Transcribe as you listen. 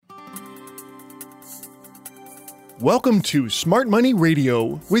Welcome to Smart Money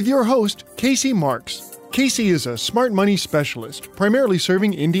Radio with your host, Casey Marks. Casey is a smart money specialist, primarily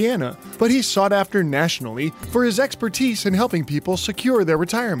serving Indiana, but he's sought after nationally for his expertise in helping people secure their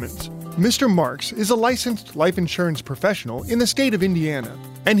retirement. Mr. Marks is a licensed life insurance professional in the state of Indiana,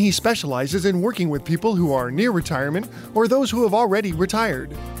 and he specializes in working with people who are near retirement or those who have already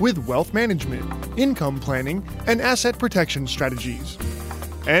retired with wealth management, income planning, and asset protection strategies.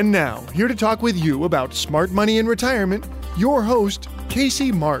 And now, here to talk with you about smart money and retirement, your host,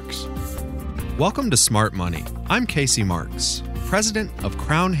 Casey Marks. Welcome to Smart Money. I'm Casey Marks, president of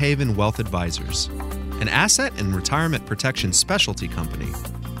Crown Haven Wealth Advisors, an asset and retirement protection specialty company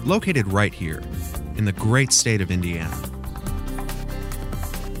located right here in the great state of Indiana.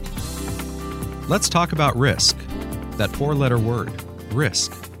 Let's talk about risk, that four-letter word,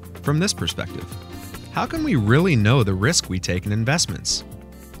 risk, from this perspective. How can we really know the risk we take in investments?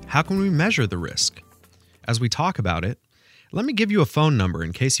 How can we measure the risk? As we talk about it, let me give you a phone number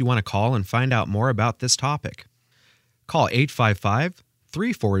in case you want to call and find out more about this topic. Call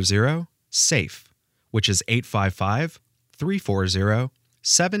 855-340-SAFE, which is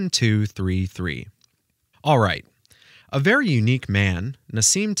 855-340-7233. All right, a very unique man,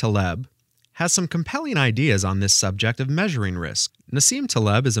 Nassim Taleb, has some compelling ideas on this subject of measuring risk. Nassim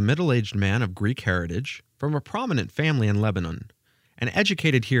Taleb is a middle-aged man of Greek heritage from a prominent family in Lebanon, and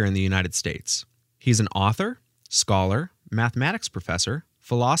educated here in the United States. He's an author, scholar, mathematics professor,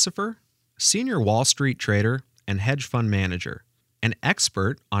 philosopher, senior Wall Street trader, and hedge fund manager, an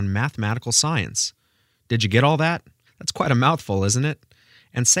expert on mathematical science. Did you get all that? That's quite a mouthful, isn't it?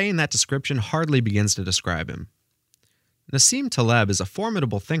 And saying that description hardly begins to describe him. Nassim Taleb is a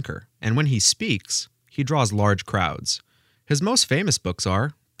formidable thinker, and when he speaks, he draws large crowds. His most famous books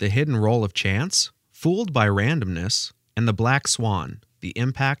are The Hidden Role of Chance, Fooled by Randomness, and The Black Swan, The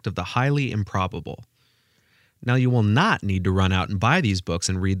Impact of the Highly Improbable. Now, you will not need to run out and buy these books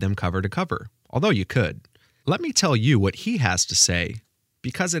and read them cover to cover, although you could. Let me tell you what he has to say,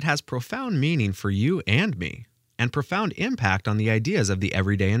 because it has profound meaning for you and me, and profound impact on the ideas of the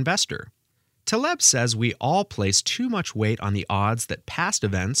everyday investor. Taleb says we all place too much weight on the odds that past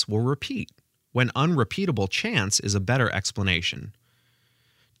events will repeat, when unrepeatable chance is a better explanation.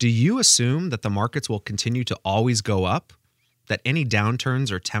 Do you assume that the markets will continue to always go up? That any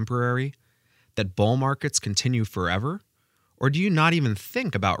downturns are temporary? That bull markets continue forever? Or do you not even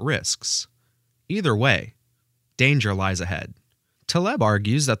think about risks? Either way, danger lies ahead. Taleb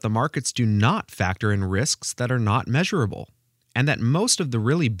argues that the markets do not factor in risks that are not measurable, and that most of the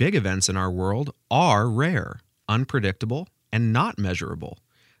really big events in our world are rare, unpredictable, and not measurable.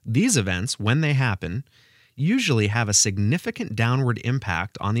 These events, when they happen, usually have a significant downward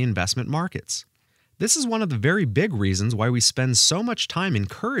impact on the investment markets. This is one of the very big reasons why we spend so much time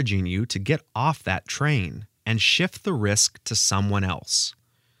encouraging you to get off that train and shift the risk to someone else.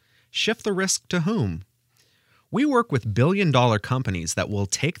 Shift the risk to whom? We work with billion-dollar companies that will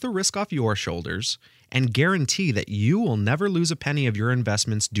take the risk off your shoulders and guarantee that you will never lose a penny of your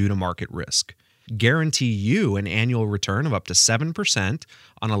investments due to market risk. Guarantee you an annual return of up to 7%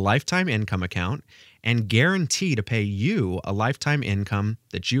 on a lifetime income account, and guarantee to pay you a lifetime income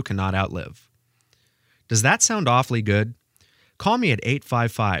that you cannot outlive. Does that sound awfully good? Call me at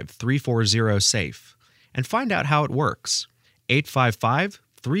 855-340-SAFE and find out how it works.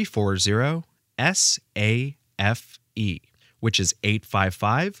 855-340-SAFE, which is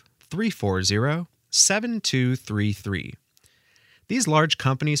 855-340-7233. These large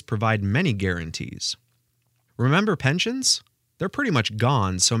companies provide many guarantees. Remember pensions? They're pretty much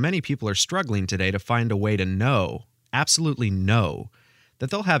gone, so many people are struggling today to find a way to know, absolutely know,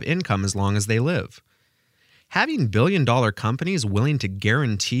 that they'll have income as long as they live. Having billion-dollar companies willing to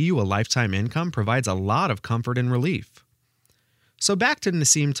guarantee you a lifetime income provides a lot of comfort and relief. So back to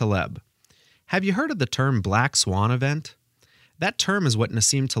Nassim Taleb. Have you heard of the term Black Swan event? That term is what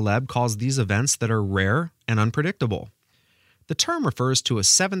Nassim Taleb calls these events that are rare and unpredictable. The term refers to a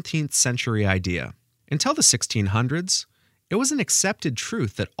 17th century idea. Until the 1600s, it was an accepted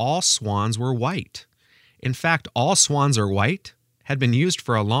truth that all swans were white. In fact, all swans are white had been used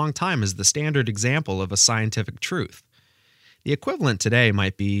for a long time as the standard example of a scientific truth. The equivalent today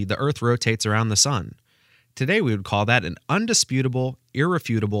might be the Earth rotates around the sun. Today we would call that an undisputable,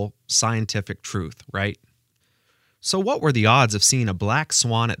 irrefutable scientific truth, right? So what were the odds of seeing a black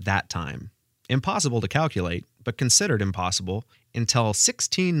swan at that time? Impossible to calculate, but considered impossible until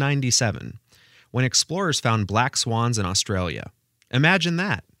 1697, when explorers found black swans in Australia. Imagine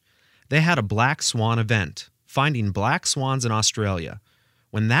that. They had a black swan event, finding black swans in Australia,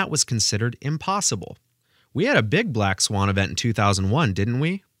 when that was considered impossible. We had a big black swan event in 2001, didn't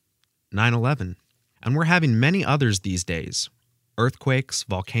we? 9/11. And we're having many others these days. Earthquakes,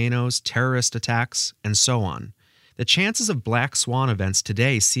 volcanoes, terrorist attacks, and so on. The chances of black swan events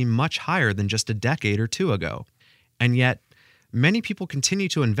today seem much higher than just a decade or two ago. And yet, many people continue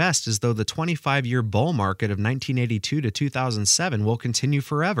to invest as though the 25-year bull market of 1982 to 2007 will continue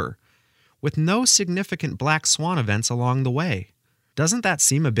forever, with no significant black swan events along the way. Doesn't that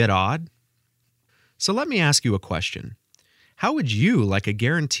seem a bit odd? So let me ask you a question. How would you like a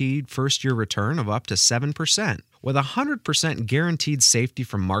guaranteed first-year return of up to 7%, with 100% guaranteed safety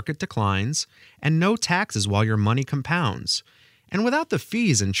from market declines and no taxes while your money compounds, and without the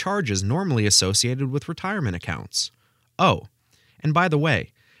fees and charges normally associated with retirement accounts? Oh, and by the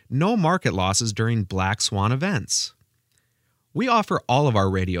way, no market losses during black swan events. We offer all of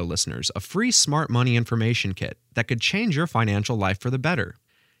our radio listeners a free smart money information kit that could change your financial life for the better.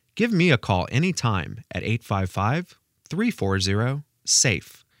 Give me a call anytime at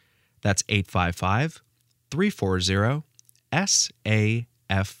 855-340-SAFE. That's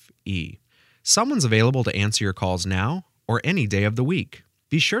 855-340-SAFE. Someone's available to answer your calls now or any day of the week.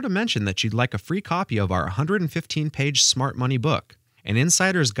 Be sure to mention that you'd like a free copy of our 115-page Smart Money book, an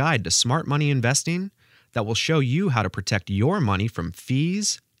insider's guide to smart money investing that will show you how to protect your money from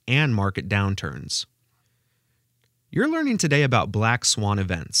fees and market downturns. You're learning today about black swan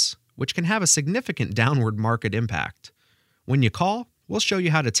events, which can have a significant downward market impact. When you call, we'll show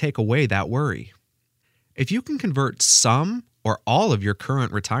you how to take away that worry. If you can convert some or all of your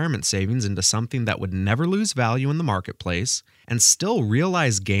current retirement savings into something that would never lose value in the marketplace and still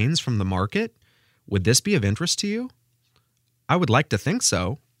realize gains from the market, would this be of interest to you? I would like to think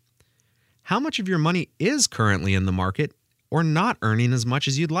so. How much of your money is currently in the market or not earning as much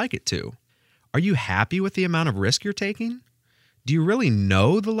as you'd like it to? Are you happy with the amount of risk you're taking? Do you really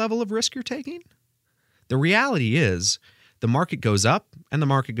know the level of risk you're taking? The reality is, the market goes up and the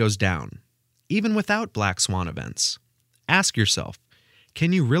market goes down, even without black swan events. Ask yourself,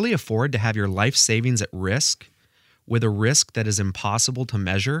 can you really afford to have your life savings at risk, with a risk that is impossible to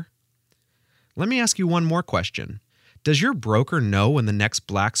measure? Let me ask you one more question. Does your broker know when the next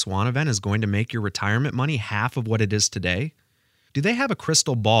black swan event is going to make your retirement money half of what it is today? Do they have a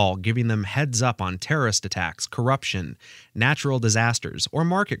crystal ball giving them heads up on terrorist attacks, corruption, natural disasters, or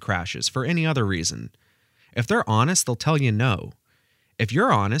market crashes for any other reason? If they're honest, they'll tell you no. If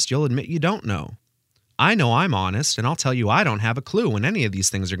you're honest, you'll admit you don't know. I know I'm honest, and I'll tell you I don't have a clue when any of these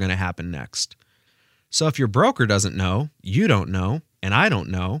things are going to happen next. So if your broker doesn't know, you don't know, and I don't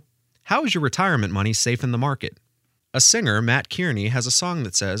know, how is your retirement money safe in the market? A singer, Matt Kearney, has a song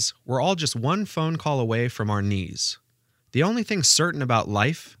that says, "We're all just one phone call away from our knees." The only thing certain about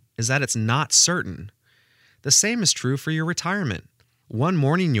life is that it's not certain. The same is true for your retirement. One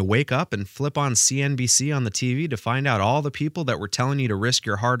morning you wake up and flip on CNBC on the TV to find out all the people that were telling you to risk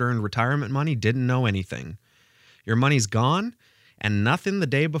your hard-earned retirement money didn't know anything. Your money's gone, and nothing the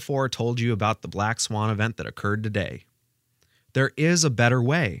day before told you about the black swan event that occurred today. There is a better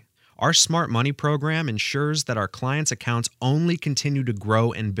way. Our Smart Money program ensures that our clients' accounts only continue to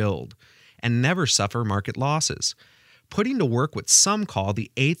grow and build, and never suffer market losses, putting to work what some call the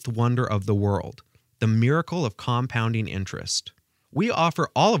eighth wonder of the world, the miracle of compounding interest. We offer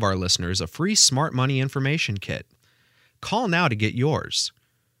all of our listeners a free Smart Money information kit. Call now to get yours.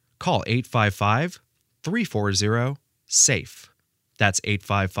 Call 855-340-SAFE. That's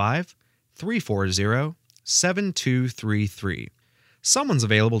 855-340-7233. Someone's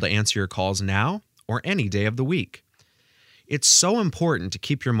available to answer your calls now or any day of the week. It's so important to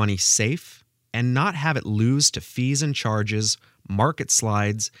keep your money safe and not have it lose to fees and charges, market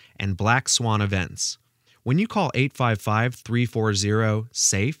slides, and black swan events. When you call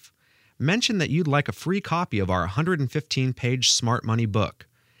 855-340-SAFE, mention that you'd like a free copy of our 115-page Smart Money book,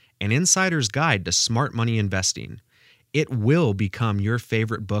 an insider's guide to smart money investing. It will become your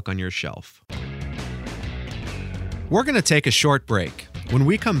favorite book on your shelf. We're going to take a short break. When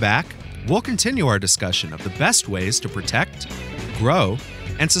we come back, we'll continue our discussion of the best ways to protect, grow,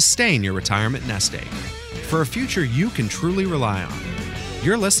 and sustain your retirement nest egg for a future you can truly rely on.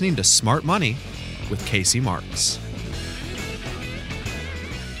 You're listening to Smart Money with Casey Marks.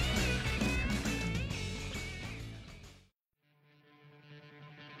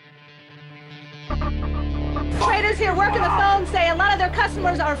 Traders here working the phone say a lot of their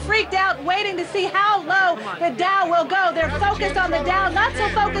customers are freaked out waiting to see how low the Dow will go. They're focused on the Dow, not so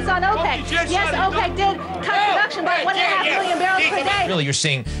focused on OPEC. Yes, OPEC did cut production by 1.5 million barrels per day. Really, you're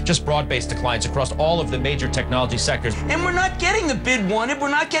seeing just broad-based declines across all of the major technology sectors. And we're not getting the bid wanted. We're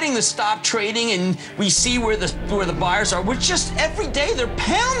not getting the stop trading, and we see where the buyers are. We're just, every day, they're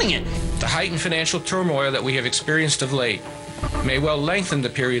pounding it. The heightened financial turmoil that we have experienced of late may well lengthen the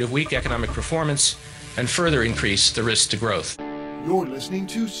period of weak economic performance and further increase the risk to growth. You're listening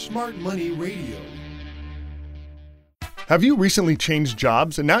to Smart Money Radio. Have you recently changed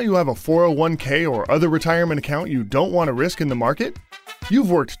jobs and now you have a 401k or other retirement account you don't want to risk in the market?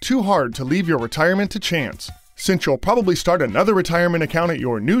 You've worked too hard to leave your retirement to chance. Since you'll probably start another retirement account at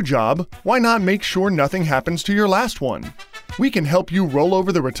your new job, why not make sure nothing happens to your last one? We can help you roll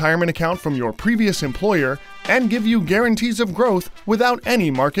over the retirement account from your previous employer and give you guarantees of growth without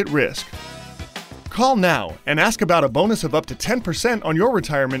any market risk. Call now and ask about a bonus of up to 10% on your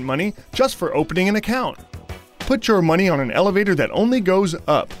retirement money just for opening an account. Put your money on an elevator that only goes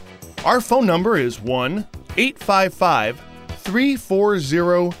up. Our phone number is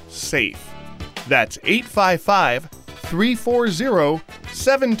 1-855-340-SAFE. That's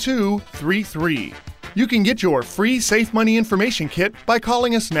 855-340-7233. You can get your free Safe Money Information Kit by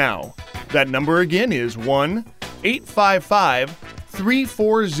calling us now. That number again is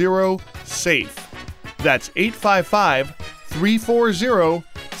 1-855-340-SAFE. That's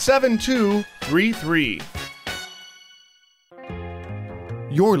 855-340-7233.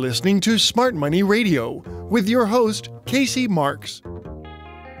 You're listening to Smart Money Radio with your host, Casey Marks.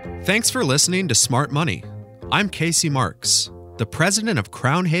 Thanks for listening to Smart Money. I'm Casey Marks, the president of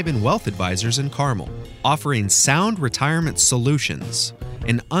Crown Haven Wealth Advisors in Carmel, offering sound retirement solutions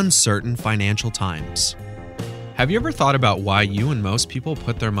in uncertain financial times. Have you ever thought about why you and most people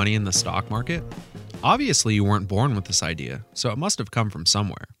put their money in the stock market? Obviously, you weren't born with this idea, so it must have come from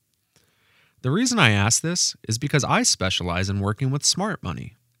somewhere. The reason I ask this is because I specialize in working with smart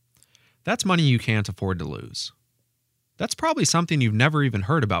money. That's money you can't afford to lose. That's probably something you've never even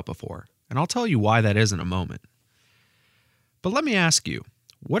heard about before, and I'll tell you why that is in a moment. But let me ask you,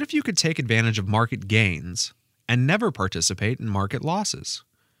 what if you could take advantage of market gains and never participate in market losses?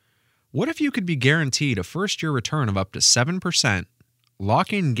 What if you could be guaranteed a first-year return of up to 7%,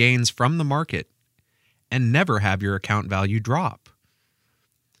 lock in gains from the market, and never have your account value drop?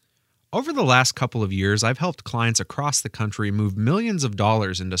 Over the last couple of years, I've helped clients across the country move millions of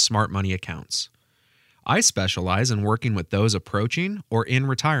dollars into smart money accounts. I specialize in working with those approaching or in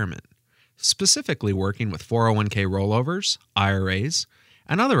retirement, specifically working with 401k rollovers, IRAs,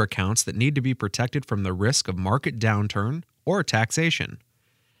 and other accounts that need to be protected from the risk of market downturn or taxation.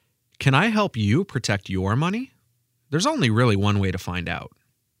 Can I help you protect your money? There's only really one way to find out.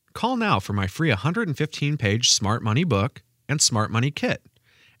 Call now for my free 115-page Smart Money book and Smart Money Kit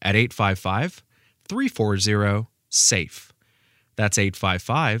at 855-340-SAFE. That's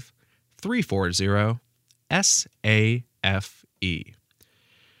 855-340-SAFE.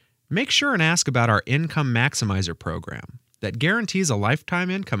 Make sure and ask about our Income Maximizer program that guarantees a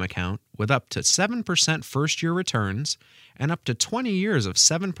lifetime income account with up to 7% first-year returns and up to 20 years of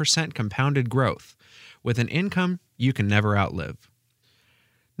 7% compounded growth with an income you can never outlive.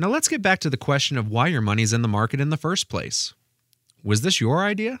 Now let's get back to the question of why your money's in the market in the first place. Was this your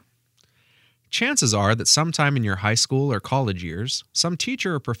idea? Chances are that sometime in your high school or college years, some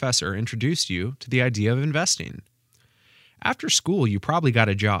teacher or professor introduced you to the idea of investing. After school, you probably got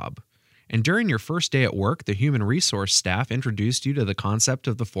a job, and during your first day at work, the human resource staff introduced you to the concept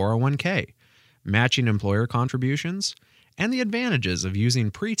of the 401k, matching employer contributions, and the advantages of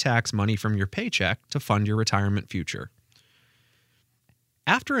using pre-tax money from your paycheck to fund your retirement future.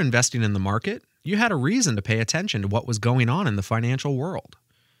 After investing in the market, you had a reason to pay attention to what was going on in the financial world.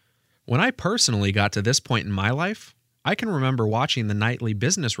 When I personally got to this point in my life, I can remember watching the nightly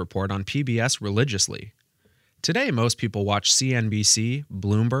business report on PBS religiously. Today, most people watch CNBC,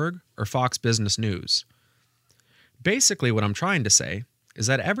 Bloomberg, or Fox Business News. Basically, what I'm trying to say is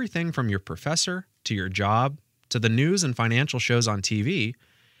that everything from your professor to your job to the news and financial shows on TV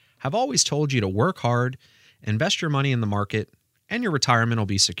have always told you to work hard, invest your money in the market, and your retirement will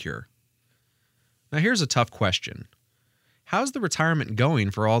be secure. Now here's a tough question. How's the retirement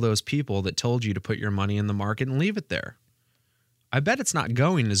going for all those people that told you to put your money in the market and leave it there? I bet it's not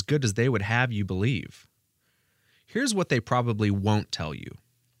going as good as they would have you believe. Here's what they probably won't tell you.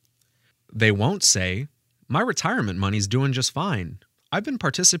 They won't say, "My retirement money's doing just fine. I've been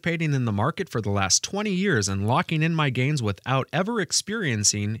participating in the market for the last 20 years and locking in my gains without ever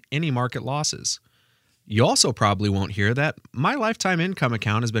experiencing any market losses." You also probably won't hear that my lifetime income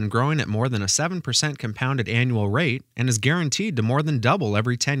account has been growing at more than a 7% compounded annual rate and is guaranteed to more than double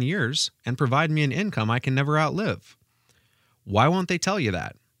every 10 years and provide me an income I can never outlive. Why won't they tell you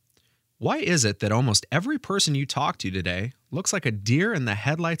that? Why is it that almost every person you talk to today looks like a deer in the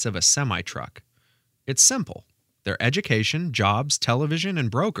headlights of a semi-truck? It's simple. Their education, jobs, television,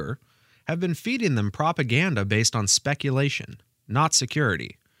 and broker have been feeding them propaganda based on speculation, not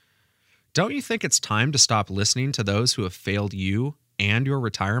security. Don't you think it's time to stop listening to those who have failed you and your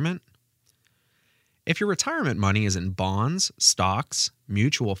retirement? If your retirement money is in bonds, stocks,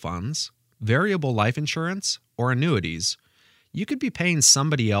 mutual funds, variable life insurance, or annuities, you could be paying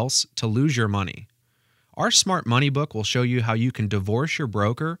somebody else to lose your money. Our Smart Money book will show you how you can divorce your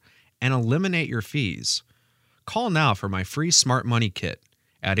broker and eliminate your fees. Call now for my free Smart Money Kit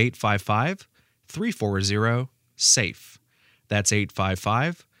at 855-340-SAFE. That's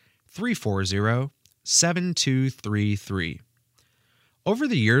 855-340-7233. Over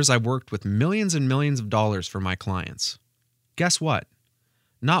the years, I've worked with millions and millions of dollars for my clients. Guess what?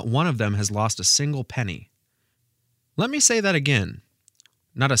 Not one of them has lost a single penny. Let me say that again.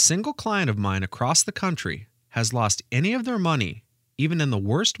 Not a single client of mine across the country has lost any of their money, even in the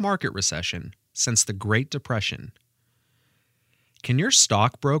worst market recession, since the Great Depression. Can your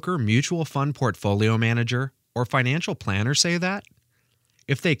stockbroker, mutual fund portfolio manager, or financial planner say that?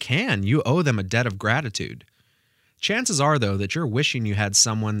 If they can, you owe them a debt of gratitude. Chances are, though, that you're wishing you had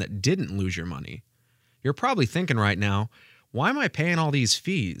someone that didn't lose your money. You're probably thinking right now, why am I paying all these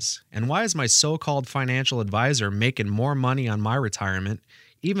fees? And why is my so-called financial advisor making more money on my retirement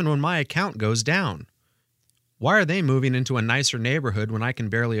even when my account goes down? Why are they moving into a nicer neighborhood when I can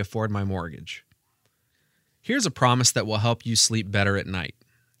barely afford my mortgage? Here's a promise that will help you sleep better at night.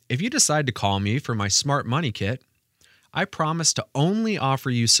 If you decide to call me for my Smart Money Kit, I promise to only offer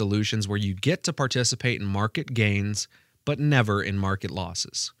you solutions where you get to participate in market gains, but never in market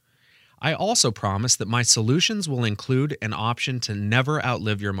losses. I also promise that my solutions will include an option to never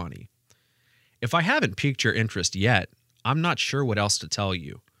outlive your money. If I haven't piqued your interest yet, I'm not sure what else to tell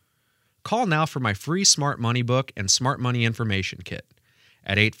you. Call now for my free Smart Money book and Smart Money Information Kit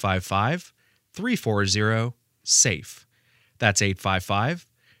at 855-340-SAFE. That's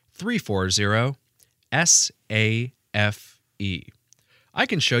 855-340-SAFE. I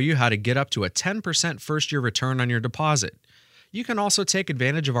can show you how to get up to a 10% first-year return on your deposit. You can also take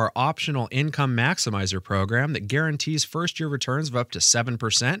advantage of our optional Income Maximizer program that guarantees first-year returns of up to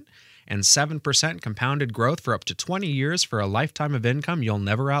 7% and 7% compounded growth for up to 20 years for a lifetime of income you'll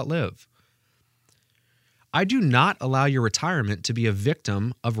never outlive. I do not allow your retirement to be a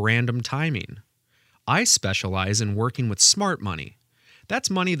victim of random timing. I specialize in working with smart money. That's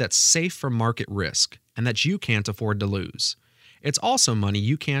money that's safe from market risk and that you can't afford to lose. It's also money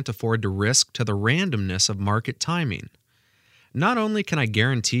you can't afford to risk to the randomness of market timing. Not only can I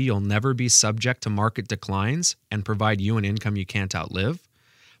guarantee you'll never be subject to market declines and provide you an income you can't outlive,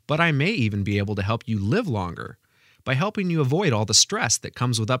 but I may even be able to help you live longer by helping you avoid all the stress that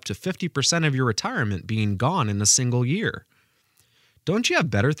comes with up to 50% of your retirement being gone in a single year. Don't you have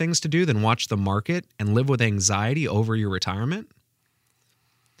better things to do than watch the market and live with anxiety over your retirement?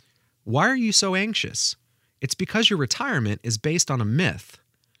 Why are you so anxious? It's because your retirement is based on a myth.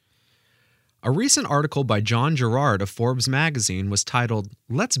 A recent article by John Gerard of Forbes magazine was titled,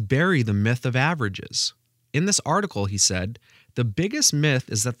 "Let's Bury the Myth of Averages." In this article, he said, the biggest myth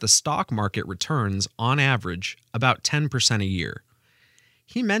is that the stock market returns, on average, about 10% a year.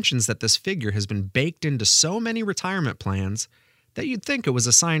 He mentions that this figure has been baked into so many retirement plans that you'd think it was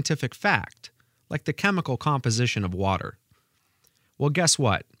a scientific fact, like the chemical composition of water. Well, guess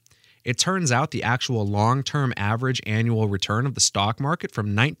what? It turns out the actual long-term average annual return of the stock market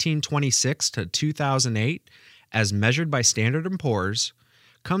from 1926 to 2008, as measured by Standard & Poor's,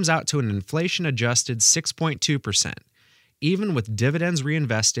 comes out to an inflation-adjusted 6.2%, even with dividends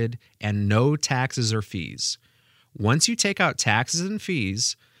reinvested and no taxes or fees. Once you take out taxes and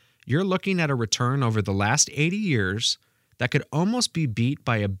fees, you're looking at a return over the last 80 years that could almost be beat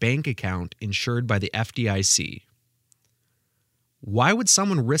by a bank account insured by the FDIC. Why would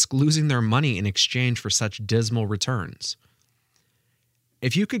someone risk losing their money in exchange for such dismal returns?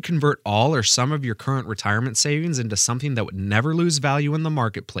 If you could convert all or some of your current retirement savings into something that would never lose value in the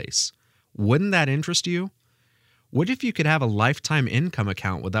marketplace, wouldn't that interest you? What if you could have a lifetime income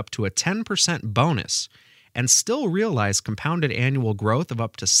account with up to a 10% bonus and still realize compounded annual growth of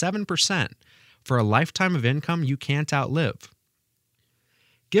up to 7% for a lifetime of income you can't outlive?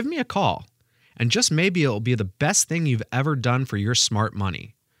 Give me a call. And just maybe it'll be the best thing you've ever done for your smart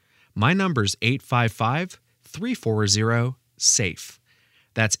money. My number's 855-340-SAFE.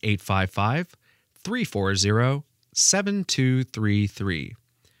 That's 855-340-7233.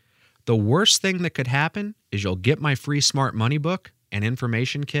 The worst thing that could happen is you'll get my free Smart Money book and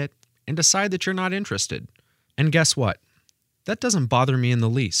information kit and decide that you're not interested. And guess what? That doesn't bother me in the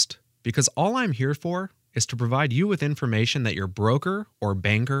least, because all I'm here for is to provide you with information that your broker or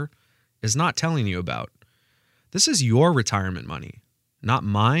banker is not telling you about. This is your retirement money, not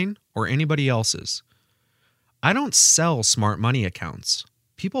mine or anybody else's. I don't sell smart money accounts.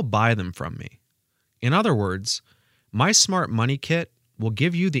 people buy them from me. In other words, my Smart Money Kit will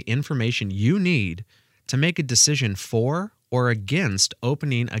give you the information you need to make a decision for or against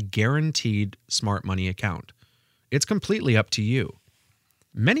opening a guaranteed smart money account. It's completely up to you.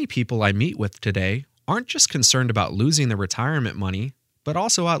 Many people I meet with today aren't just concerned about losing their retirement money, but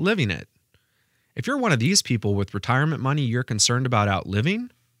also outliving it. If you're one of these people with retirement money you're concerned about outliving,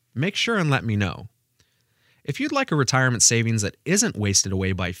 make sure and let me know. If you'd like a retirement savings that isn't wasted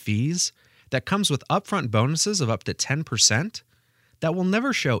away by fees, that comes with upfront bonuses of up to 10%, that will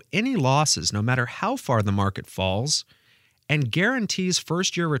never show any losses no matter how far the market falls, and guarantees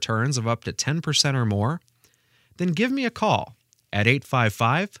first-year returns of up to 10% or more, then give me a call at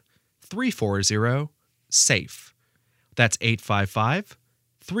 855-340-SAFE. That's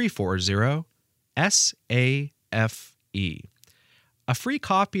 855-340-SAFE. A free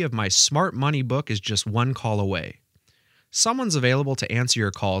copy of my Smart Money book is just one call away. Someone's available to answer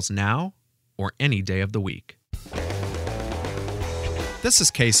your calls now or any day of the week. This is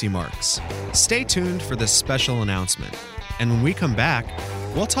Casey Marks. Stay tuned for this special announcement. And when we come back,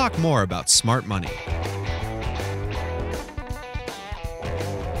 we'll talk more about smart money.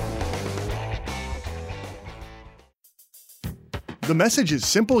 The message is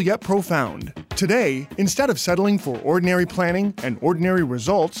simple yet profound. Today, instead of settling for ordinary planning and ordinary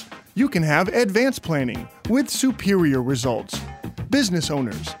results, you can have advanced planning with superior results. Business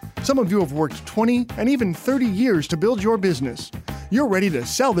owners, some of you have worked 20 and even 30 years to build your business. You're ready to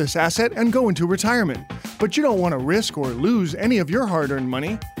sell this asset and go into retirement, but you don't want to risk or lose any of your hard-earned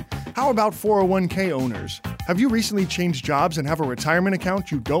money. How about 401k owners? Have you recently changed jobs and have a retirement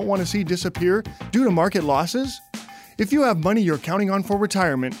account you don't want to see disappear due to market losses? If you have money you're counting on for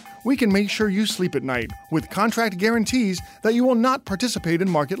retirement, we can make sure you sleep at night with contract guarantees that you will not participate in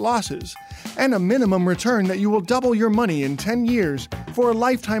market losses, and a minimum return that you will double your money in 10 years for a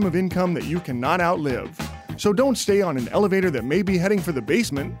lifetime of income that you cannot outlive. So don't stay on an elevator that may be heading for the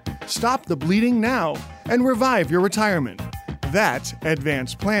basement. Stop the bleeding now and revive your retirement. That's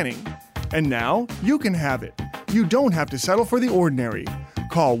advanced planning. And now you can have it. You don't have to settle for the ordinary.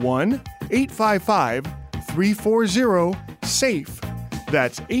 Call 1-855-340-SAFE.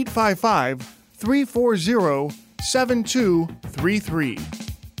 That's 855-340-7233.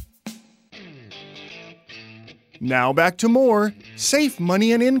 Now back to more Safe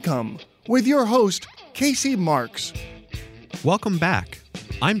Money and Income with your host, Casey Marks. Welcome back.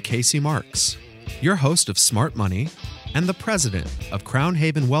 I'm Casey Marks, your host of Smart Money and the president of Crown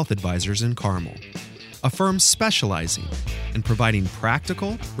Haven Wealth Advisors in Carmel, a firm specializing in providing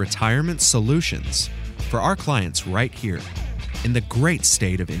practical retirement solutions for our clients right here in the great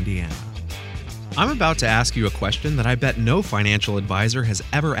state of Indiana. I'm about to ask you a question that I bet no financial advisor has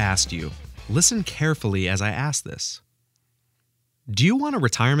ever asked you. Listen carefully as I ask this. Do you want a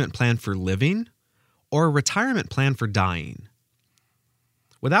retirement plan for living or a retirement plan for dying?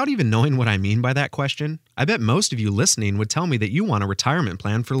 Without even knowing what I mean by that question, I bet most of you listening would tell me that you want a retirement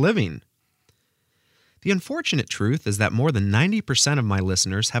plan for living. The unfortunate truth is that more than 90% of my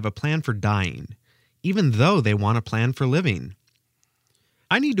listeners have a plan for dying, even though they want a plan for living.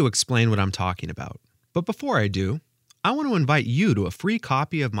 I need to explain what I'm talking about, but before I do, I want to invite you to a free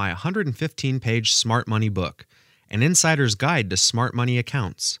copy of my 115-page Smart Money book, an insider's guide to smart money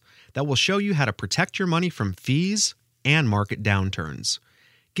accounts, that will show you how to protect your money from fees and market downturns.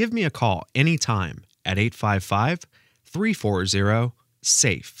 Give me a call anytime at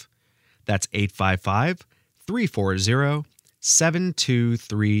 855-340-SAFE. That's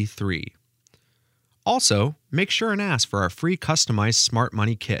 855-340-7233. Also, make sure and ask for our free customized Smart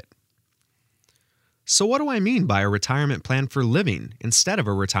Money Kit. So what do I mean by a retirement plan for living instead of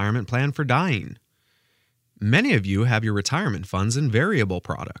a retirement plan for dying? Many of you have your retirement funds in variable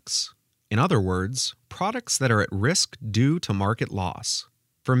products. In other words, products that are at risk due to market loss.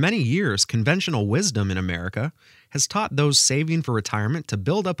 For many years, conventional wisdom in America has taught those saving for retirement to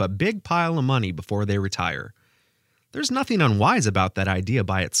build up a big pile of money before they retire. There's nothing unwise about that idea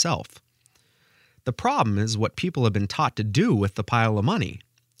by itself. The problem is what people have been taught to do with the pile of money.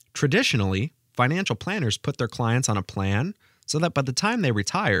 Traditionally, financial planners put their clients on a plan so that by the time they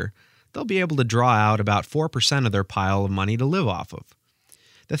retire, they'll be able to draw out about 4% of their pile of money to live off of.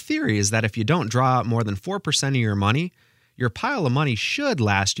 The theory is that if you don't draw out more than 4% of your money, your pile of money should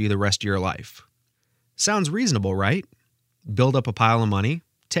last you the rest of your life. Sounds reasonable, right? Build up a pile of money,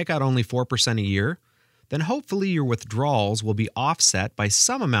 take out only 4% a year, then hopefully your withdrawals will be offset by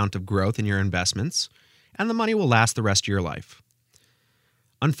some amount of growth in your investments, and the money will last the rest of your life.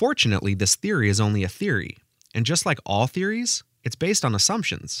 Unfortunately, this theory is only a theory, and just like all theories, it's based on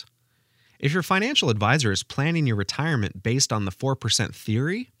assumptions. If your financial advisor is planning your retirement based on the 4%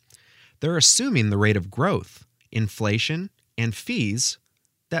 theory, they're assuming the rate of growth, inflation, and fees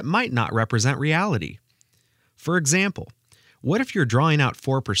that might not represent reality. For example, what if you're drawing out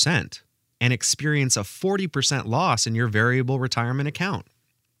 4% and experience a 40% loss in your variable retirement account?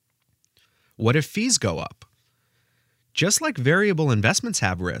 What if fees go up? Just like variable investments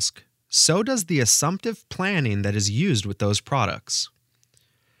have risk, so does the assumptive planning that is used with those products.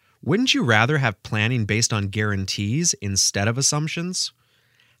 Wouldn't you rather have planning based on guarantees instead of assumptions?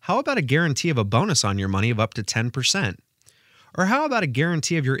 How about a guarantee of a bonus on your money of up to 10%? Or how about a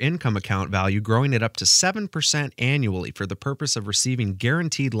guarantee of your income account value growing at up to 7% annually for the purpose of receiving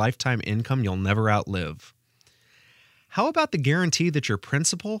guaranteed lifetime income you'll never outlive? How about the guarantee that your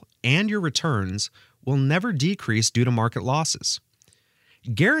principal and your returns will never decrease due to market losses?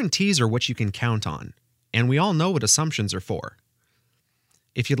 Guarantees are what you can count on, and we all know what assumptions are for.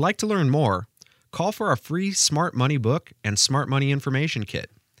 If you'd like to learn more, call for our free Smart Money book and Smart Money information kit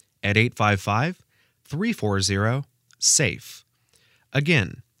at 855-340-SAFE.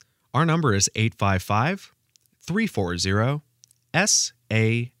 Again, our number is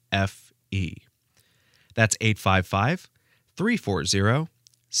 855-340-SAFE. That's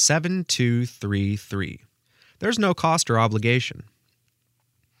 855-340-7233. There's no cost or obligation.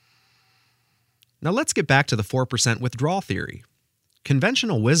 Now let's get back to the 4% withdrawal theory.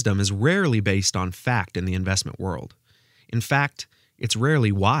 Conventional wisdom is rarely based on fact in the investment world. In fact, it's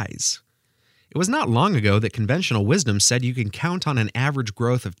rarely wise. It was not long ago that conventional wisdom said you can count on an average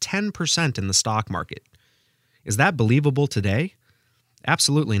growth of 10% in the stock market. Is that believable today?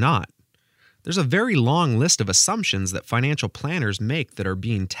 Absolutely not. There's a very long list of assumptions that financial planners make that are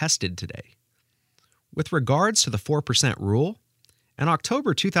being tested today. With regards to the 4% rule, an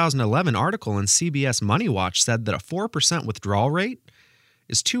October 2011 article in CBS Money Watch said that a 4% withdrawal rate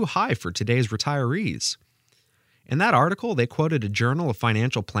is too high for today's retirees. In that article, they quoted a Journal of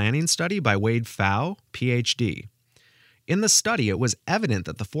Financial Planning study by Wade Pfau, Ph.D. In the study, it was evident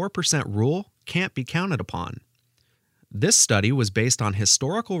that the 4% rule can't be counted upon. This study was based on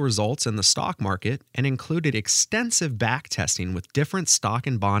historical results in the stock market and included extensive backtesting with different stock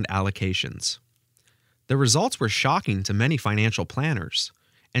and bond allocations. The results were shocking to many financial planners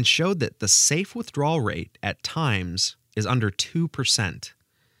and showed that the safe withdrawal rate at times is under 2%.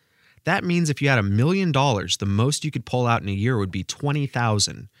 That means if you had $1 million, the most you could pull out in a year would be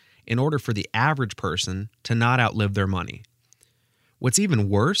 $20,000 in order for the average person to not outlive their money. What's even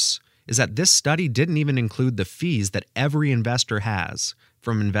worse is that this study didn't even include the fees that every investor has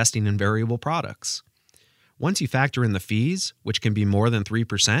from investing in variable products. Once you factor in the fees, which can be more than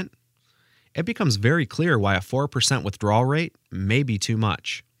 3%, it becomes very clear why a 4% withdrawal rate may be too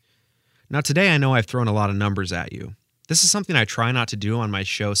much. Now today I know I've thrown a lot of numbers at you. This is something I try not to do on my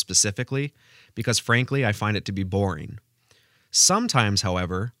show specifically because frankly I find it to be boring. Sometimes,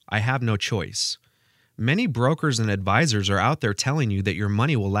 however, I have no choice. Many brokers and advisors are out there telling you that your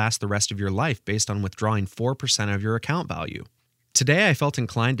money will last the rest of your life based on withdrawing 4% of your account value. Today I felt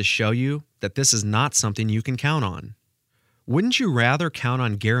inclined to show you that this is not something you can count on. Wouldn't you rather count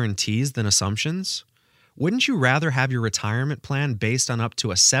on guarantees than assumptions? Wouldn't you rather have your retirement plan based on up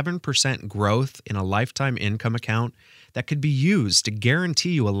to a 7% growth in a lifetime income account that could be used to guarantee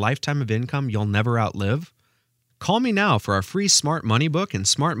you a lifetime of income you'll never outlive? Call me now for our free Smart Money book and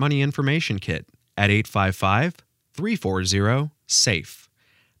Smart Money information kit at 855-340-SAFE.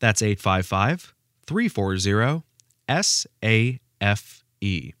 That's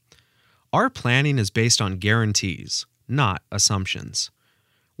 855-340-SAFE. Our planning is based on guarantees, not assumptions.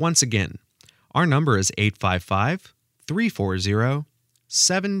 Once again, our number is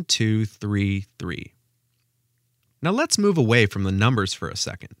 855-340-7233. Now let's move away from the numbers for a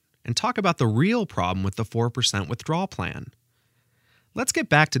second and talk about the real problem with the 4% withdrawal plan. Let's get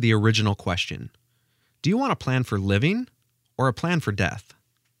back to the original question. Do you want a plan for living or a plan for death?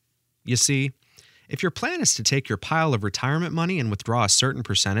 You see, if your plan is to take your pile of retirement money and withdraw a certain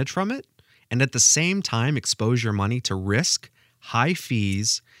percentage from it, and at the same time expose your money to risk, high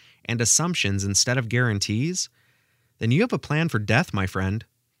fees, and assumptions instead of guarantees, then you have a plan for death, my friend.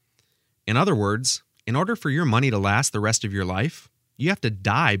 In other words, in order for your money to last the rest of your life, you have to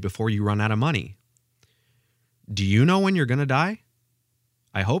die before you run out of money. Do you know when you're going to die?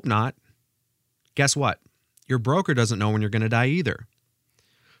 I hope not. Guess what? Your broker doesn't know when you're going to die either.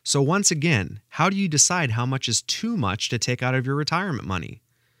 So once again, how do you decide how much is too much to take out of your retirement money?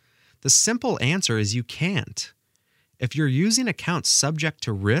 The simple answer is you can't. If you're using accounts subject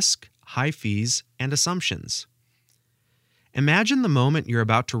to risk, high fees, and assumptions. Imagine the moment you're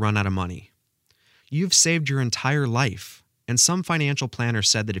about to run out of money. You've saved your entire life, and some financial planner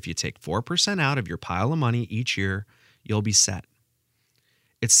said that if you take 4% out of your pile of money each year, you'll be set.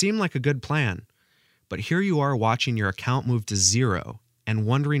 It seemed like a good plan, but here you are watching your account move to zero and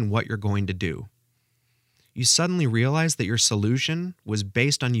wondering what you're going to do. You suddenly realize that your solution was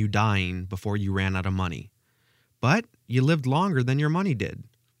based on you dying before you ran out of money, but you lived longer than your money did.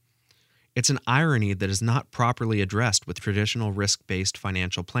 It's an irony that is not properly addressed with traditional risk-based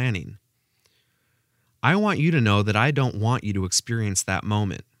financial planning. I want you to know that I don't want you to experience that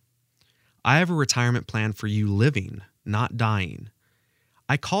moment. I have a retirement plan for you living, not dying.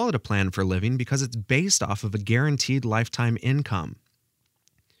 I call it a plan for living because it's based off of a guaranteed lifetime income.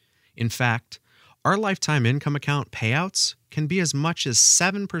 In fact, our lifetime income account payouts can be as much as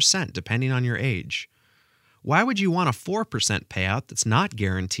 7% depending on your age. Why would you want a 4% payout that's not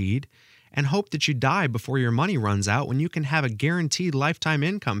guaranteed and hope that you die before your money runs out when you can have a guaranteed lifetime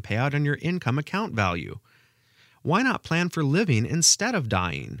income payout on your income account value? Why not plan for living instead of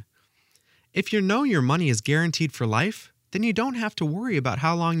dying? If you know your money is guaranteed for life, then you don't have to worry about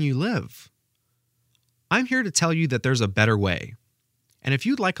how long you live. I'm here to tell you that there's a better way. And if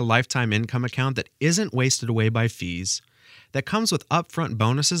you'd like a lifetime income account that isn't wasted away by fees, that comes with upfront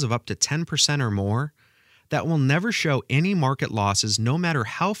bonuses of up to 10% or more, that will never show any market losses no matter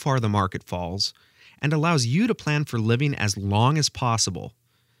how far the market falls, and allows you to plan for living as long as possible,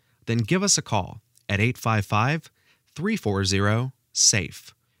 then give us a call at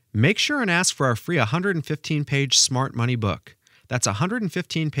 855-340-SAFE. Make sure and ask for our free 115-page Smart Money book. That's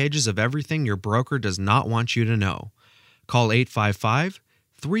 115 pages of everything your broker does not want you to know. Call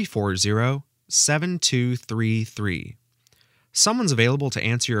 855-340-7233. Someone's available to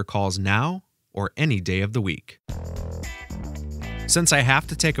answer your calls now or any day of the week. Since I have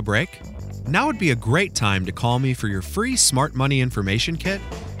to take a break, now would be a great time to call me for your free Smart Money information kit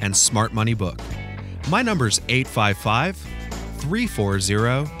and Smart Money book. My number's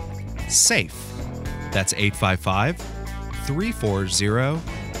 855-340-SAFE. That's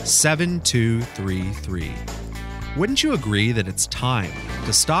 855-340-7233. Wouldn't you agree that it's time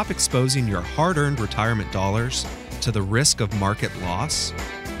to stop exposing your hard-earned retirement dollars to the risk of market loss?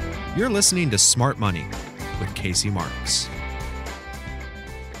 You're listening to Smart Money with Casey Marks.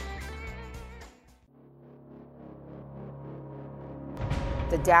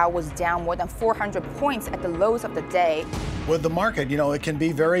 The Dow was down more than 400 points at the lows of the day. With the market, it can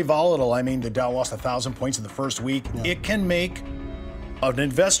be very volatile. I mean, the Dow lost 1,000 points in the first week. Yeah. It can make an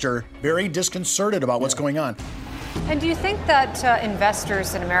investor very disconcerted about what's going on. And do you think that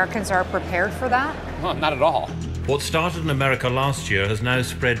investors and Americans are prepared for that? Well, not at all. What started in America last year has now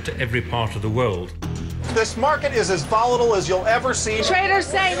spread to every part of the world. This market is as volatile as you'll ever see. Traders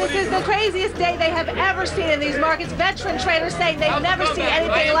say this is the craziest day they have ever seen in these markets. Veteran traders saying they've never seen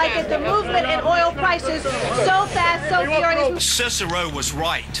anything like it. The movement in oil prices so fast, so furious. Cicero was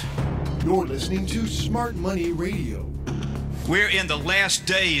right. You're listening to Smart Money Radio. We're in the last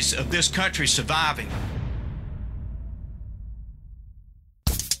days of this country surviving.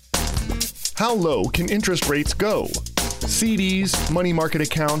 How low can interest rates go? CDs, money market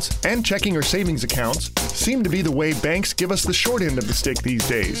accounts, and checking or savings accounts seem to be the way banks give us the short end of the stick these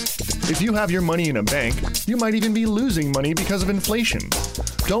days. If you have your money in a bank, you might even be losing money because of inflation.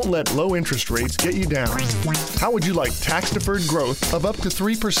 Don't let low interest rates get you down. How would you like tax-deferred growth of up to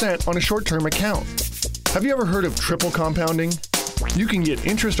 3% on a short-term account? Have you ever heard of triple compounding? You can get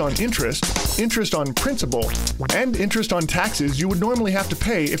interest on interest, interest on principal, and interest on taxes you would normally have to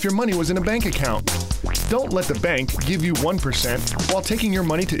pay if your money was in a bank account. Don't let the bank give you 1% while taking your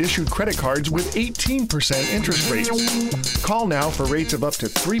money to issue credit cards with 18% interest rates. Call now for rates of up to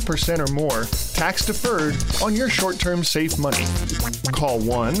 3% or more, tax deferred, on your short-term safe money. Call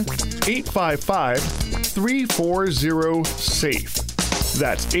 1-855-340-SAFE.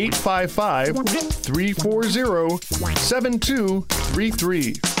 That's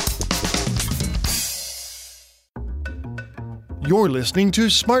 855-340-7233. You're listening to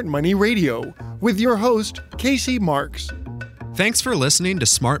Smart Money Radio with your host, Casey Marks. Thanks for listening to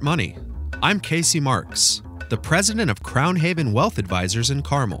Smart Money. I'm Casey Marks, the president of Crown Haven Wealth Advisors in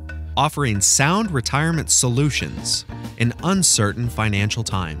Carmel, offering sound retirement solutions in uncertain financial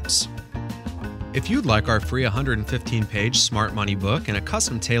times. If you'd like our free 115-page Smart Money book and a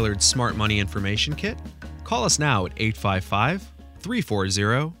custom-tailored Smart Money information kit, call us now at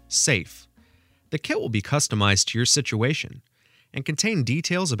 855-340-SAFE. The kit will be customized to your situation and contain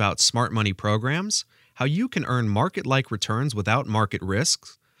details about Smart Money programs, how you can earn market-like returns without market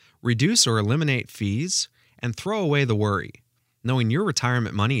risks, reduce or eliminate fees, and throw away the worry, knowing your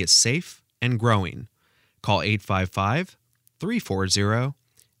retirement money is safe and growing. Call 855-340-SAFE.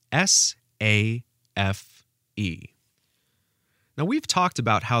 Now, we've talked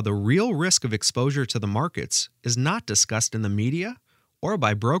about how the real risk of exposure to the markets is not discussed in the media or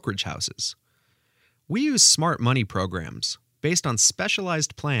by brokerage houses. We use smart money programs based on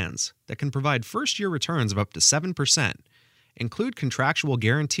specialized plans that can provide first-year returns of up to 7%, include contractual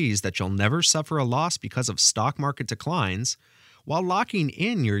guarantees that you'll never suffer a loss because of stock market declines, while locking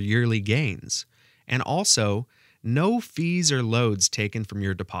in your yearly gains, and also no fees or loads taken from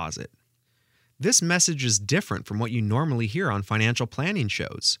your deposit. This message is different from what you normally hear on financial planning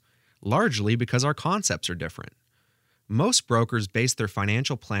shows, largely because our concepts are different. Most brokers base their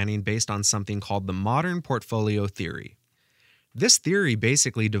financial planning based on something called the modern portfolio theory. This theory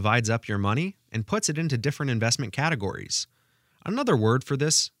basically divides up your money and puts it into different investment categories. Another word for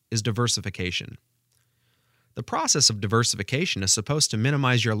this is diversification. The process of diversification is supposed to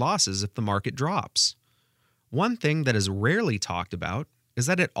minimize your losses if the market drops. One thing that is rarely talked about is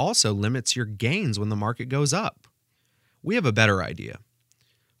that it also limits your gains when the market goes up. We have a better idea.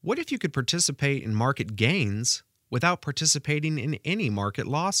 What if you could participate in market gains without participating in any market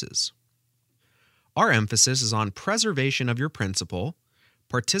losses? Our emphasis is on preservation of your principal,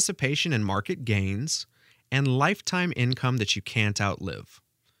 participation in market gains, and lifetime income that you can't outlive.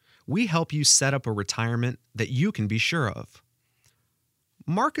 We help you set up a retirement that you can be sure of.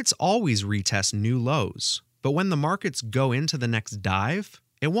 Markets always retest new lows, but when the markets go into the next dive,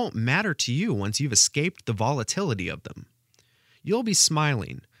 it won't matter to you once you've escaped the volatility of them. You'll be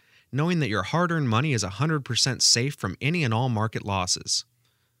smiling, knowing that your hard-earned money is 100% safe from any and all market losses.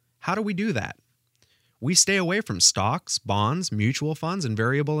 How do we do that? We stay away from stocks, bonds, mutual funds, and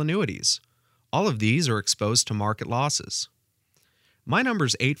variable annuities. All of these are exposed to market losses. My number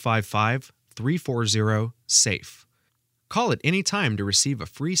is 855-340-SAFE. Call it any time to receive a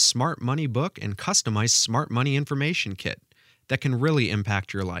free Smart Money book and customized Smart Money information kit that can really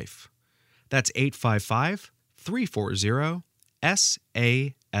impact your life. That's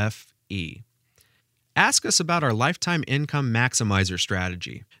 855-340-SAFE. Ask us about our Lifetime Income Maximizer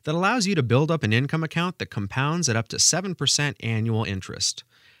strategy that allows you to build up an income account that compounds at up to 7% annual interest.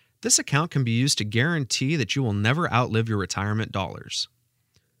 This account can be used to guarantee that you will never outlive your retirement dollars.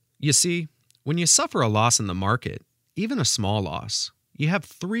 You see, when you suffer a loss in the market, even a small loss, you have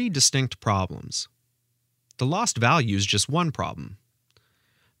three distinct problems. The lost value is just one problem.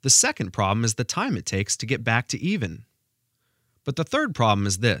 The second problem is the time it takes to get back to even. But the third problem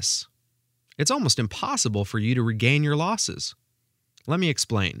is this. It's almost impossible for you to regain your losses. Let me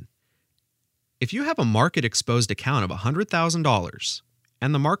explain. If you have a market-exposed account of $100,000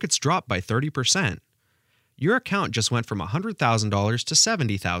 and the markets drop by 30%, your account just went from $100,000 to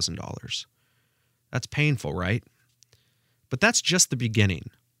 $70,000. That's painful, right? But that's just the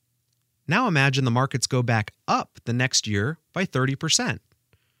beginning. Now imagine the markets go back up the next year by 30%.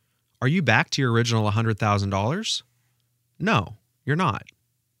 Are you back to your original $100,000? No, you're not.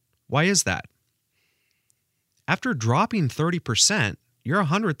 Why is that? After dropping 30%, your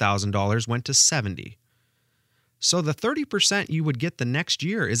 $100,000 went to $70,000. So the 30% you would get the next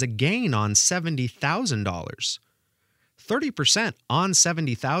year is a gain on $70,000. 30% on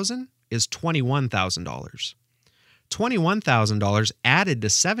 $70,000 is $21,000. $21,000 added to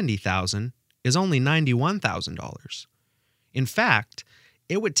 $70,000 is only $91,000. In fact,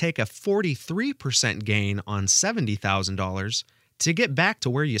 it would take a 43% gain on $70,000 to get back to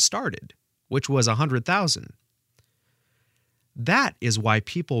where you started, which was $100,000. That is why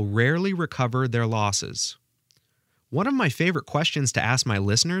people rarely recover their losses. One of my favorite questions to ask my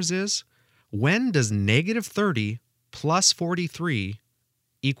listeners is, when does negative 30 plus 43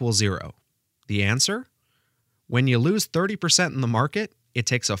 equal 0? The answer? When you lose 30% in the market, it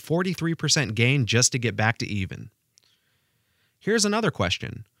takes a 43% gain just to get back to even. Here's another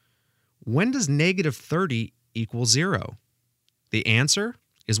question. When does negative 30 equal 0? The answer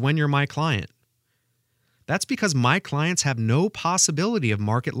is when you're my client. That's because my clients have no possibility of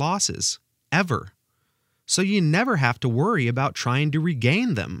market losses, ever. So you never have to worry about trying to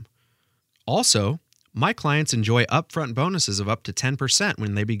regain them. Also, my clients enjoy upfront bonuses of up to 10%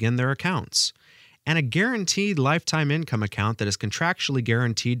 when they begin their accounts, and a guaranteed lifetime income account that is contractually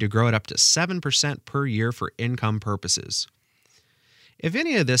guaranteed to grow at up to 7% per year for income purposes. If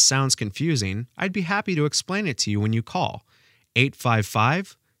any of this sounds confusing, I'd be happy to explain it to you when you call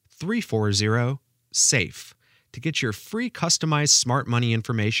 855-340-SAFE to get your free customized Smart Money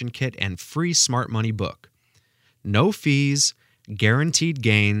information kit and free Smart Money book. No fees, guaranteed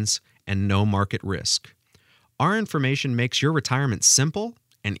gains, and no market risk. Our information makes your retirement simple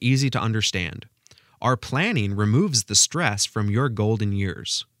and easy to understand. Our planning removes the stress from your golden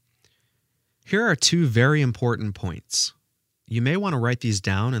years. Here are two very important points. You may want to write these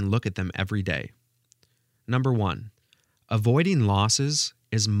down and look at them every day. Number one, Avoiding losses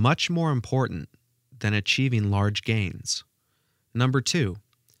is much more important than achieving large gains. Number 2,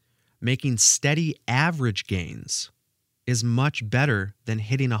 making steady average gains is much better than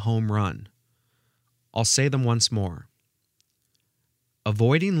hitting a home run. I'll say them once more.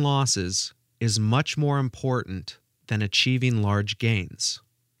 Avoiding losses is much more important than achieving large gains.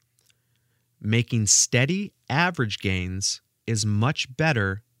 Making steady average gains is much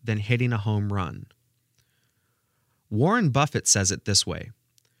better than hitting a home run. Warren Buffett says it this way: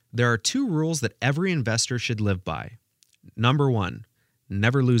 there are 2 rules that every investor should live by. Number 1,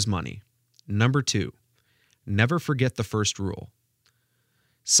 never lose money. Number 2, never forget the first rule.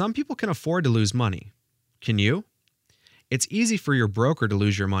 Some people can afford to lose money. Can you? It's easy for your broker to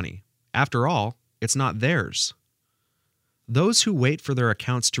lose your money. After all, it's not theirs. Those who wait for their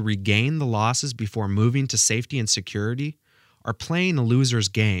accounts to regain the losses before moving to safety and security are playing a loser's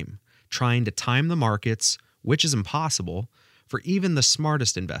game, trying to time the markets, which is impossible for even the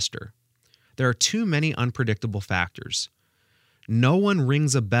smartest investor. There are too many unpredictable factors. No one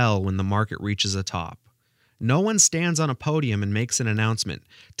rings a bell when the market reaches a top. No one stands on a podium and makes an announcement.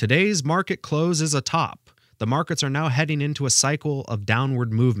 Today's market close is a top. The markets are now heading into a cycle of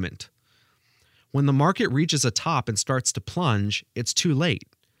downward movement. When the market reaches a top and starts to plunge, it's too late.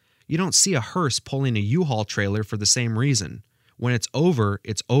 You don't see a hearse pulling a U-Haul trailer for the same reason. When it's over,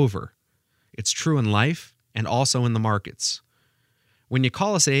 it's over. It's true in life and also in the markets. When you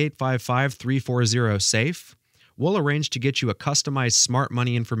call us at 855-340-SAFE, we'll arrange to get you a customized Smart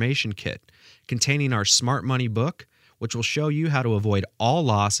Money information kit containing our Smart Money book, which will show you how to avoid all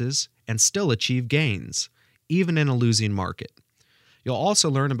losses and still achieve gains, even in a losing market. You'll also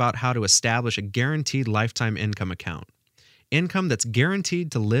learn about how to establish a guaranteed lifetime income account, income that's guaranteed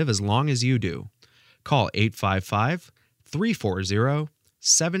to live as long as you do. Call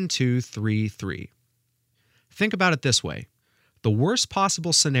 855-340-7233. Think about it this way. The worst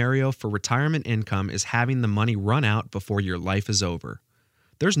possible scenario for retirement income is having the money run out before your life is over.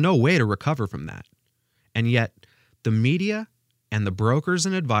 There's no way to recover from that. And yet, the media and the brokers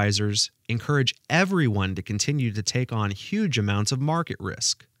and advisors encourage everyone to continue to take on huge amounts of market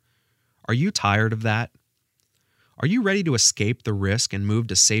risk. Are you tired of that? Are you ready to escape the risk and move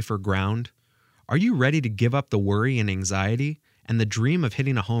to safer ground? Are you ready to give up the worry and anxiety and the dream of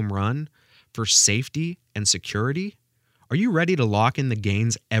hitting a home run for safety and security? Are you ready to lock in the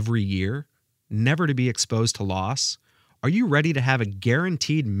gains every year, never to be exposed to loss? Are you ready to have a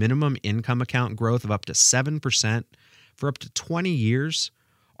guaranteed minimum income account growth of up to 7% for up to 20 years?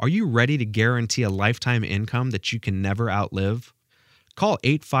 Are you ready to guarantee a lifetime income that you can never outlive? Call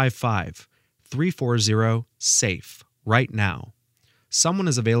 855-340-SAFE right now. Someone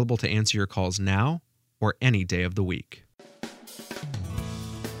is available to answer your calls now or any day of the week.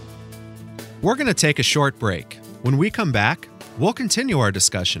 We're going to take a short break. When we come back, we'll continue our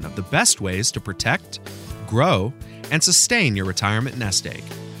discussion of the best ways to protect, grow, and sustain your retirement nest egg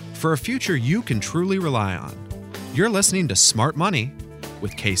for a future you can truly rely on. You're listening to Smart Money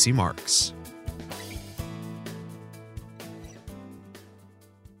with Casey Marks.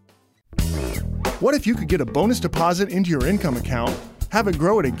 What if you could get a bonus deposit into your income account, have it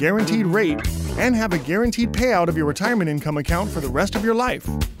grow at a guaranteed rate, and have a guaranteed payout of your retirement income account for the rest of your life?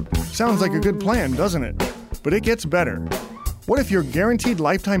 Sounds like a good plan, doesn't it? But it gets better. What if your guaranteed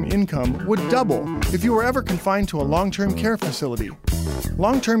lifetime income would double if you were ever confined to a long-term care facility?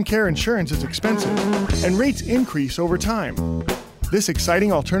 Long-term care insurance is expensive, and rates increase over time. This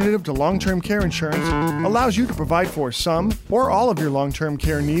exciting alternative to long-term care insurance allows you to provide for some or all of your long-term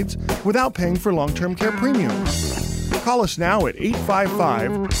care needs without paying for long-term care premiums. Call us now at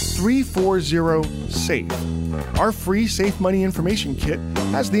 855-340-SAFE. Our free Safe Money information kit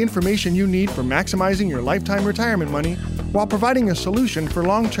has the information you need for maximizing your lifetime retirement money while providing a solution for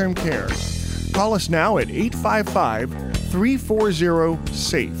long-term care. Call us now at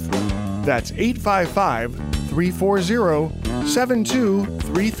 855-340-SAFE. That's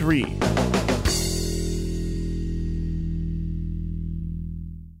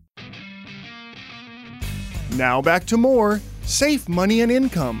Now back to more Safe Money and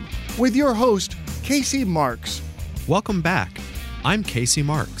Income with your host, Casey Marks. Welcome back. I'm Casey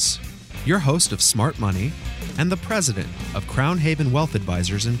Marks, your host of Smart Money and the president of Crown Haven Wealth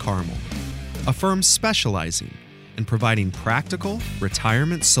Advisors in Carmel, a firm specializing in providing practical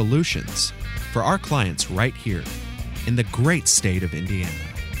retirement solutions for our clients right here in the great state of Indiana.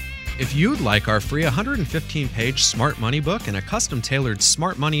 If you'd like our free 115-page Smart Money book and a custom-tailored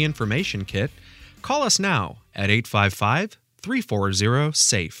Smart Money information kit, call us now at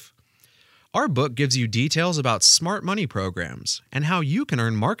 855-340-SAFE. Our book gives you details about smart money programs and how you can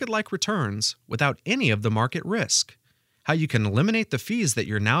earn market-like returns without any of the market risk. how you can eliminate the fees that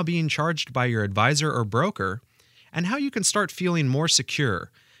you're now being charged by your advisor or broker, and how you can start feeling more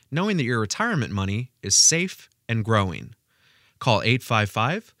secure, knowing that your retirement money is safe and growing. Call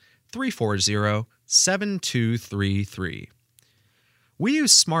 855-340-7233. We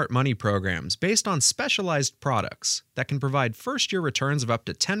use smart money programs based on specialized products that can provide first-year returns of up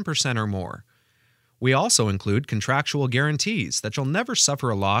to 10% or more. We also include contractual guarantees that you'll never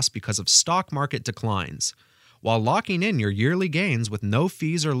suffer a loss because of stock market declines, while locking in your yearly gains with no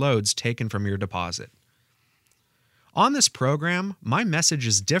fees or loads taken from your deposit. On this program, my message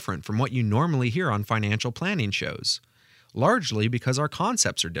is different from what you normally hear on financial planning shows, largely because our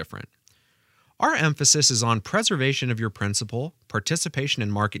concepts are different. Our emphasis is on preservation of your principal, participation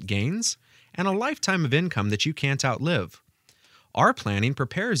in market gains, and a lifetime of income that you can't outlive. Our planning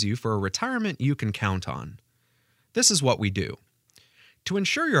prepares you for a retirement you can count on. This is what we do. To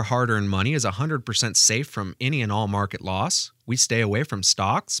ensure your hard-earned money is 100% safe from any and all market loss, we stay away from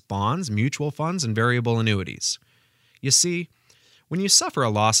stocks, bonds, mutual funds, and variable annuities. You see, when you suffer a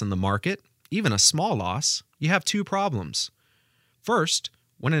loss in the market, even a small loss, you have two problems. First,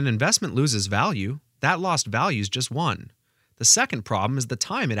 when an investment loses value, that lost value is just one. The second problem is the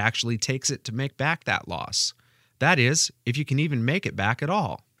time it actually takes it to make back that loss. That is, if you can even make it back at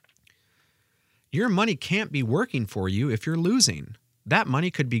all. Your money can't be working for you if you're losing. That money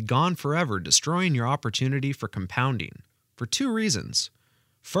could be gone forever, destroying your opportunity for compounding, for two reasons.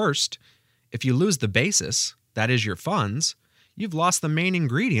 First, if you lose the basis, that is your funds, you've lost the main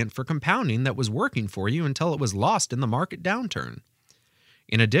ingredient for compounding that was working for you until it was lost in the market downturn.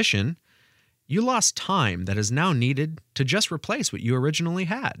 In addition, you lost time that is now needed to just replace what you originally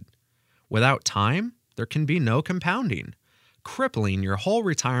had. Without time, there can be no compounding, crippling your whole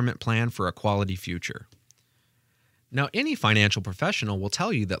retirement plan for a quality future. Now, any financial professional will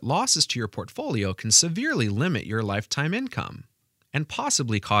tell you that losses to your portfolio can severely limit your lifetime income and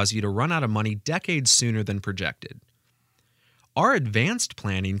possibly cause you to run out of money decades sooner than projected. Our advanced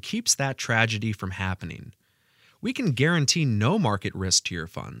planning keeps that tragedy from happening. We can guarantee no market risk to your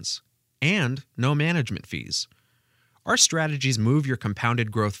funds and no management fees. Our strategies move your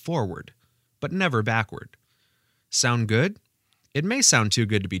compounded growth forward, but never backward. Sound good? It may sound too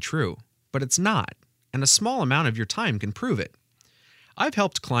good to be true, but it's not, and a small amount of your time can prove it. I've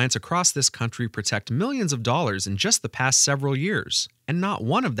helped clients across this country protect millions of dollars in just the past several years, and not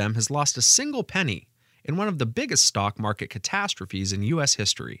one of them has lost a single penny in one of the biggest stock market catastrophes in U.S.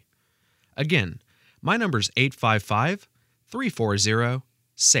 history. Again, my number's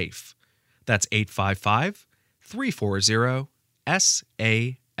 855-340-SAFE. That's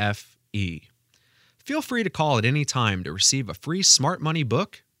 855-340-SAFE. Feel free to call at any time to receive a free Smart Money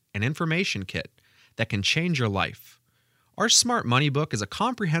book and information kit that can change your life. Our Smart Money book is a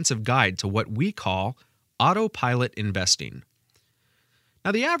comprehensive guide to what we call autopilot investing.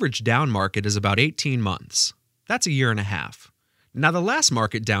 Now, the average down market is about 18 months. That's a year and a half. Now, the last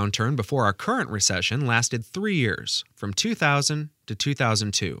market downturn before our current recession lasted 3 years, from 2000 to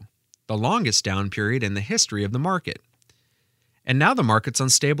 2002, the longest down period in the history of the market. And now the market's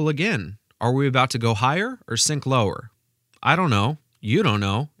unstable again. Are we about to go higher or sink lower? I don't know. You don't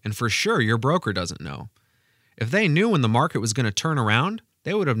know, and for sure your broker doesn't know. If they knew when the market was going to turn around,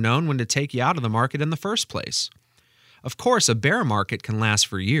 they would have known when to take you out of the market in the first place. Of course, a bear market can last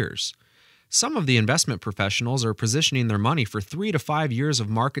for years. Some of the investment professionals are positioning their money for 3 to 5 years of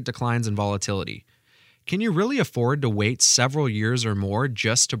market declines and volatility. Can you really afford to wait several years or more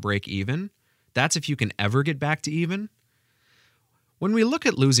just to break even? That's if you can ever get back to even. When we look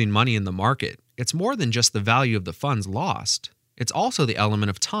at losing money in the market, it's more than just the value of the funds lost. It's also the element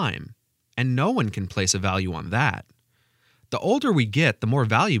of time, and no one can place a value on that. The older we get, the more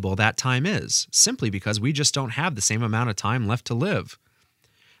valuable that time is, simply because we just don't have the same amount of time left to live.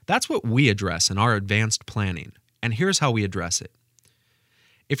 That's what we address in our advanced planning, and here's how we address it.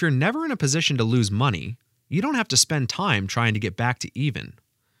 If you're never in a position to lose money, you don't have to spend time trying to get back to even.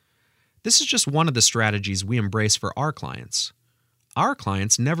 This is just one of the strategies we embrace for our clients. Our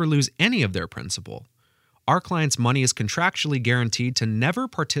clients never lose any of their principal. Our clients' money is contractually guaranteed to never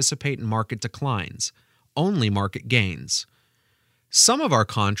participate in market declines, only market gains. Some of our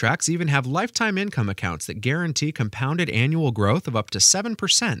contracts even have lifetime income accounts that guarantee compounded annual growth of up to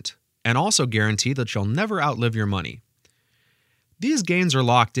 7% and also guarantee that you'll never outlive your money. These gains are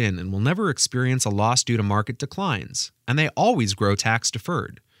locked in and will never experience a loss due to market declines, and they always grow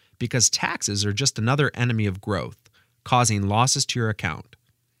tax-deferred because taxes are just another enemy of growth, causing losses to your account.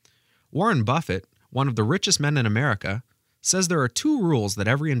 Warren Buffett, one of the richest men in America, says there are 2 rules that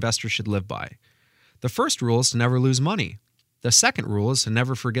every investor should live by. The first rule is to never lose money. The second rule is to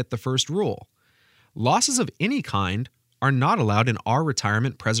never forget the first rule. Losses of any kind are not allowed in our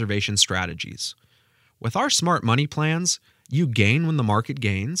retirement preservation strategies. With our smart money plans, you gain when the market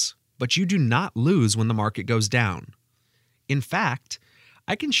gains, but you do not lose when the market goes down. In fact,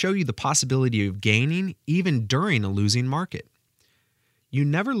 I can show you the possibility of gaining even during a losing market. You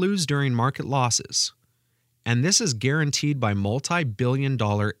never lose during market losses, and this is guaranteed by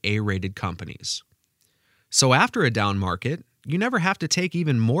multi-billion-dollar A-rated companies. So after a down market, you never have to take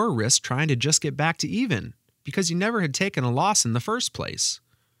even more risk trying to just get back to even, because you never had taken a loss in the first place.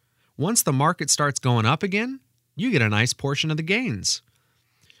 Once the market starts going up again, you get a nice portion of the gains.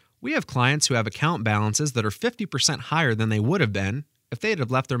 We have clients who have account balances that are 50% higher than they would have been if they'd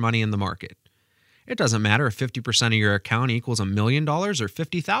have left their money in the market. It doesn't matter if 50% of your account equals $1 million or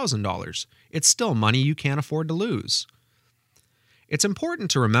 $50,000. It's still money you can't afford to lose. It's important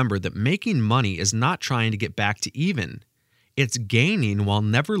to remember that making money is not trying to get back to even. It's gaining while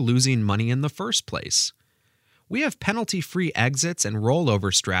never losing money in the first place. We have penalty-free exits and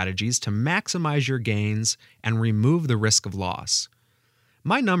rollover strategies to maximize your gains and remove the risk of loss.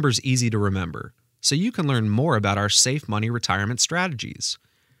 My number's easy to remember, so you can learn more about our safe money retirement strategies.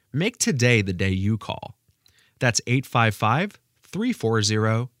 Make today the day you call. That's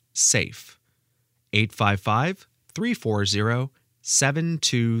 855-340-SAFE.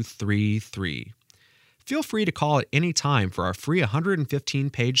 855-340-7233. Feel free to call at any time for our free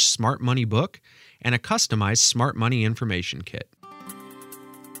 115-page Smart Money book and a customized Smart Money information kit.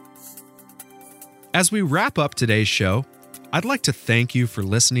 As we wrap up today's show, I'd like to thank you for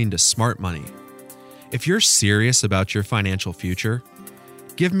listening to Smart Money. If you're serious about your financial future,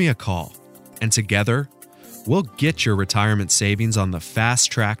 give me a call, and together, we'll get your retirement savings on the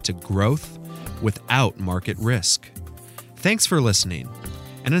fast track to growth without market risk. Thanks for listening,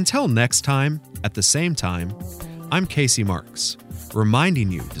 and until next time, at the same time, I'm Casey Marks,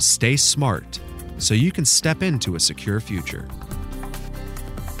 reminding you to stay smart so you can step into a secure future.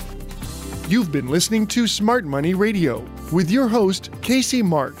 You've been listening to Smart Money Radio with your host, Casey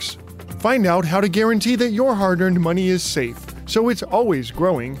Marks. Find out how to guarantee that your hard-earned money is safe, so it's always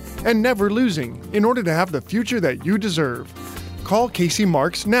growing and never losing in order to have the future that you deserve. Call Casey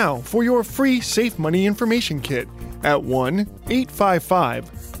Marks now for your free Safe Money Information Kit at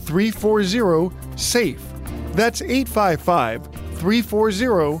 1-855-340-SAFE. That's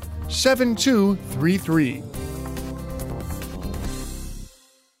 855-340-7233.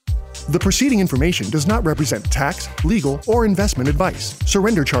 The preceding information does not represent tax, legal, or investment advice.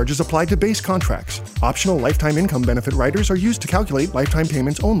 Surrender charges apply to base contracts. Optional lifetime income benefit riders are used to calculate lifetime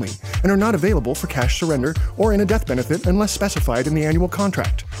payments only and are not available for cash surrender or in a death benefit unless specified in the annual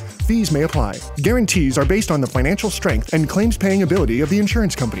contract. Fees may apply. Guarantees are based on the financial strength and claims-paying ability of the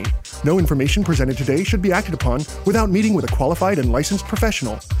insurance company. No information presented today should be acted upon without meeting with a qualified and licensed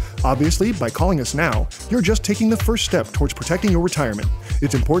professional. Obviously, by calling us now, you're just taking the first step towards protecting your retirement.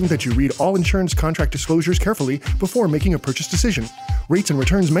 It's important that you read all insurance contract disclosures carefully before making a purchase decision. Rates and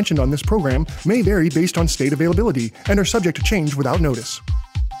returns mentioned on this program may vary based on state availability and are subject to change without notice.